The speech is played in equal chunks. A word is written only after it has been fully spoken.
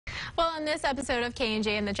Well, on this episode of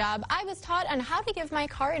K&J and the Job, I was taught on how to give my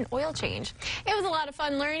car an oil change. It was a lot of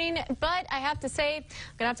fun learning, but I have to say, I'm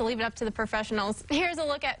going to have to leave it up to the professionals. Here's a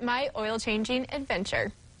look at my oil changing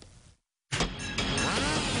adventure.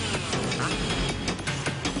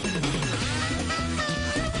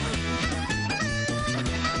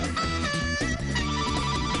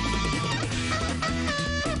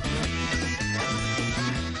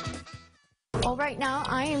 Well, right now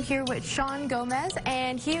I am here with Sean Gomez,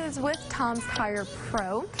 and he is with Tom's Tire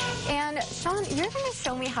Pro. And Sean, you're going to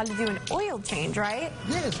show me how to do an oil change, right?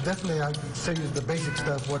 Yes, definitely. I'll show you the basic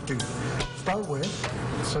stuff, what to start with,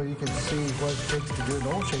 so you can see what it takes to do an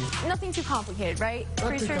oil change. Nothing too complicated, right?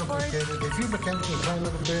 Not too complicated. If you mechanically plan a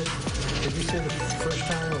little bit, if you see it the first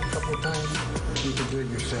time or a couple of times, you can do it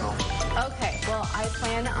yourself. Okay. Well, I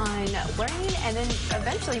plan on learning and then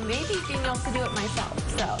eventually maybe being able to do it myself.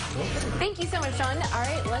 So, Thank you so much, Sean. All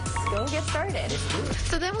right, let's go get started.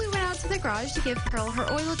 So then we went out to the garage to give Pearl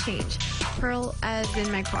her oil change. Pearl as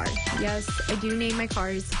in my car. Yes, I do name my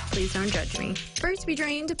cars. Please don't judge me. First, we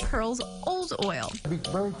drained Pearl's old oil. Be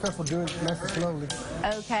very careful doing it nice and slowly.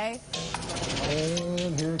 Okay.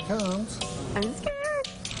 And here it comes. I'm scared.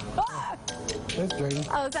 Ah! It's draining.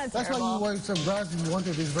 Oh, that's why you want some gas if you want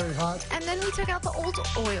it. It's very hot. And then we took out the old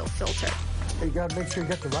oil filter. You got to make sure you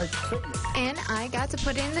get the right equipment. And I got to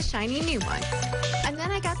put in the shiny new one. And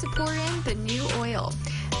then I got to pour in the new oil.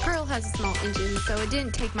 Pearl has a small engine, so it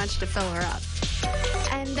didn't take much to fill her up.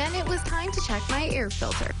 And then it was time to check my air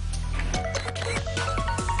filter.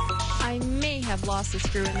 I may have lost a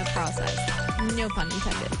screw in the process. No pun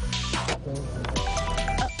intended.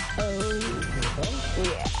 Uh-oh.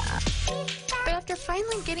 Yeah. But after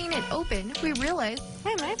finally getting it open, we realized,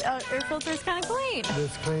 hey, my air filter is kind of clean.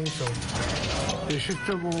 It's clean, so you should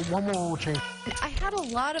still go one more oil change. I had a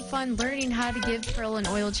lot of fun learning how to give Pearl an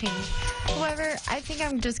oil change. However, I think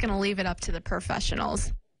I'm just going to leave it up to the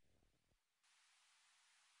professionals.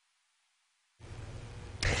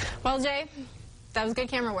 Well, Jay, that was good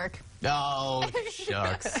camera work. Oh,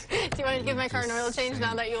 shucks. Do you want to give my car an oil change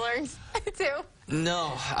now that you learned too?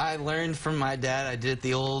 No, I learned from my dad. I did it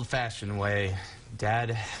the old-fashioned way.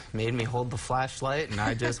 Dad made me hold the flashlight, and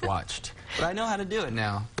I just watched. But I know how to do it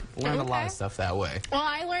now. Learned a lot of stuff that way. Well,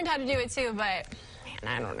 I learned how to do it too, but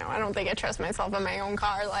man, I don't know. I don't think I trust myself in my own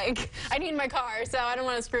car. Like, I need my car, so I don't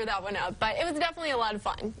want to screw that one up. But it was definitely a lot of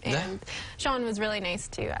fun. And Sean was really nice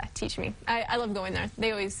to teach me. I love going there.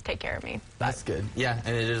 They always take care of me. That's good. Yeah,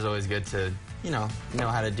 and it is always good to, know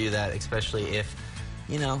how to do that, especially if,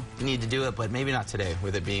 you need to do it, but maybe not today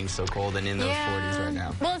with it being so cold and in those 40s right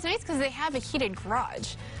now. Well, it's nice because they have a heated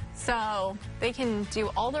garage, so they can do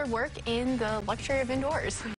all their work in the luxury of indoors.